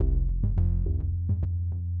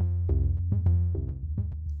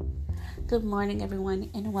Good morning, everyone,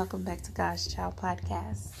 and welcome back to God's Child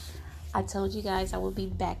Podcast. I told you guys I will be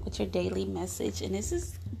back with your daily message, and this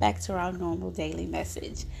is back to our normal daily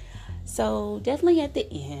message. So, definitely at the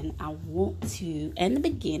end, and the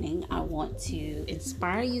beginning, I want to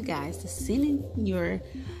inspire you guys to send in your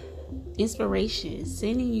inspiration,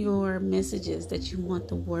 send in your messages that you want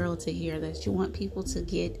the world to hear, that you want people to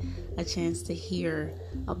get a chance to hear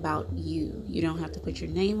about you. You don't have to put your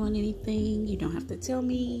name on anything. You don't have to tell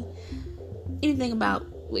me anything about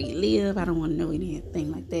where you live. I don't want to know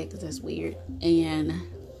anything like that because that's weird. And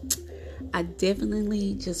I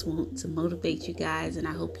definitely just want to motivate you guys, and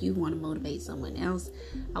I hope you want to motivate someone else.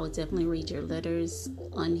 I would definitely read your letters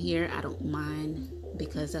on here. I don't mind,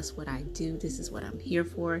 because that's what I do. This is what I'm here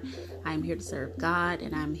for. I'm here to serve God,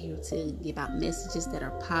 and I'm here to give out messages that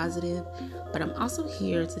are positive. But I'm also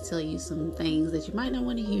here to tell you some things that you might not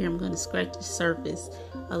want to hear. I'm going to scratch the surface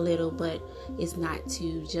a little, but it's not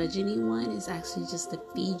to judge anyone. It's actually just to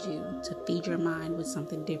feed your mind with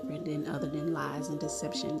something different other than lies and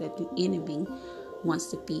deception that the enemy wants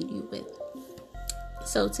to feed you with.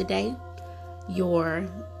 So today, your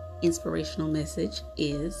inspirational message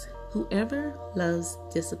is: whoever loves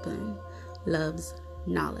discipline loves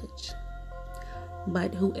knowledge,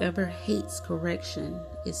 but whoever hates correction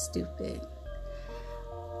is stupid.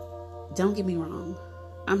 Don't get me wrong.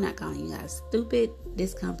 I'm not calling you guys stupid.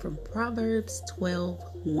 This comes from Proverbs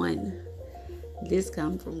 12:1. This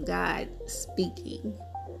comes from God speaking.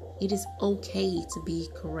 It is okay to be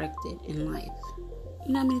corrected in life.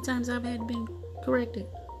 You know how many times I've had to be corrected?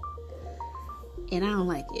 And I don't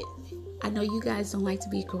like it. I know you guys don't like to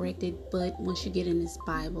be corrected, but once you get in this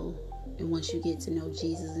Bible and once you get to know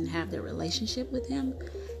Jesus and have that relationship with him,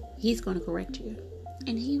 he's going to correct you.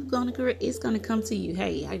 And it's going to come to you,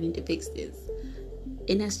 hey, I need to fix this.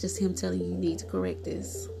 And that's just him telling you need to correct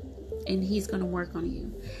this. And he's going to work on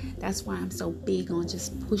you. That's why I'm so big on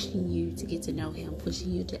just pushing you to get to know him,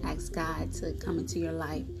 pushing you to ask God to come into your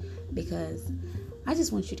life, because I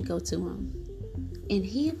just want you to go to him. And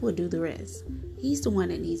he will do the rest. He's the one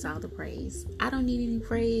that needs all the praise. I don't need any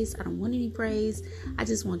praise. I don't want any praise. I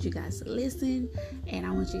just want you guys to listen. And I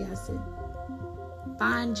want you guys to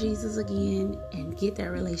find Jesus again and get that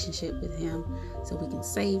relationship with him so we can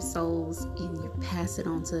save souls and you pass it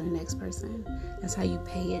on to the next person. That's how you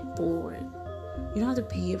pay it forward. You don't have to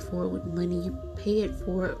pay it forward with money. You pay it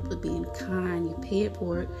forward with being kind. You pay it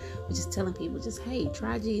forward with just telling people, just, hey,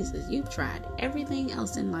 try Jesus. You've tried everything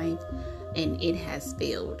else in life and it has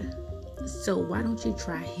failed. So why don't you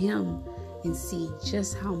try him and see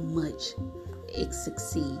just how much it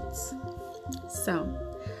succeeds? So,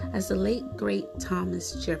 as the late great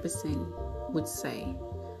Thomas Jefferson would say,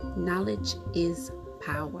 knowledge is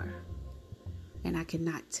power. And I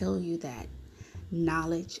cannot tell you that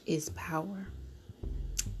knowledge is power.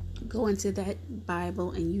 Go into that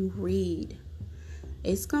Bible and you read.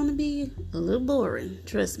 It's going to be a little boring,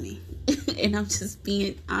 trust me. And I'm just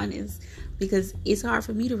being honest, because it's hard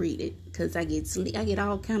for me to read it because I get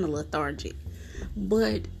all kind of lethargic.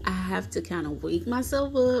 But I have to kind of wake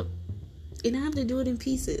myself up, and I have to do it in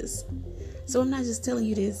pieces. So I'm not just telling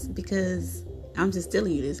you this because I'm just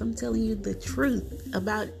telling you this. I'm telling you the truth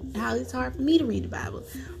about how it's hard for me to read the Bible.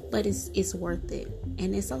 But it's worth it.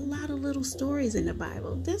 And it's a lot of little stories in the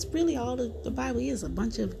Bible. That's really all the Bible is. A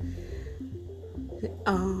bunch of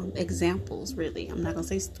examples, really. I'm not going to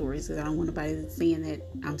say stories because I don't want anybody saying that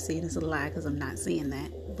I'm saying it's a lie, because I'm not saying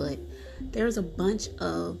that. But there's a bunch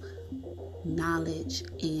of knowledge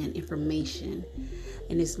and information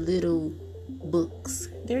in this little books.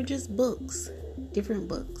 They're just books, different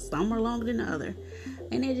books. Some are longer than the other,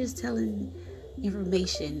 and they're just telling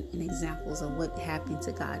information and examples of what happened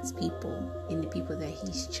to God's people and the people that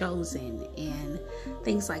he's chosen and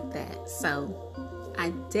things like that. So I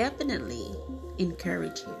definitely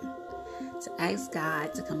encourage you to ask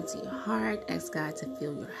God to come into your heart, ask God to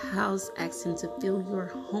fill your house, ask him to fill your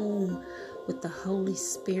home with the Holy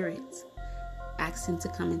Spirit. Ask him to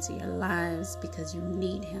come into your lives because you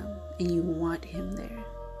need him and you want him there.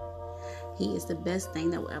 He is the best thing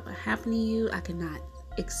that will ever happen to you. I cannot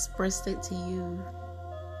express it to you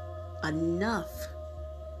enough.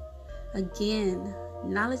 Again,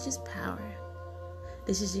 knowledge is power.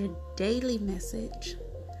 This is your daily message.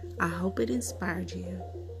 I hope it inspired you.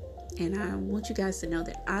 And I want you guys to know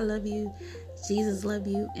that I love you, Jesus loves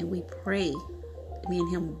you, and we pray, me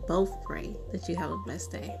and him both pray that you have a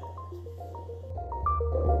blessed day.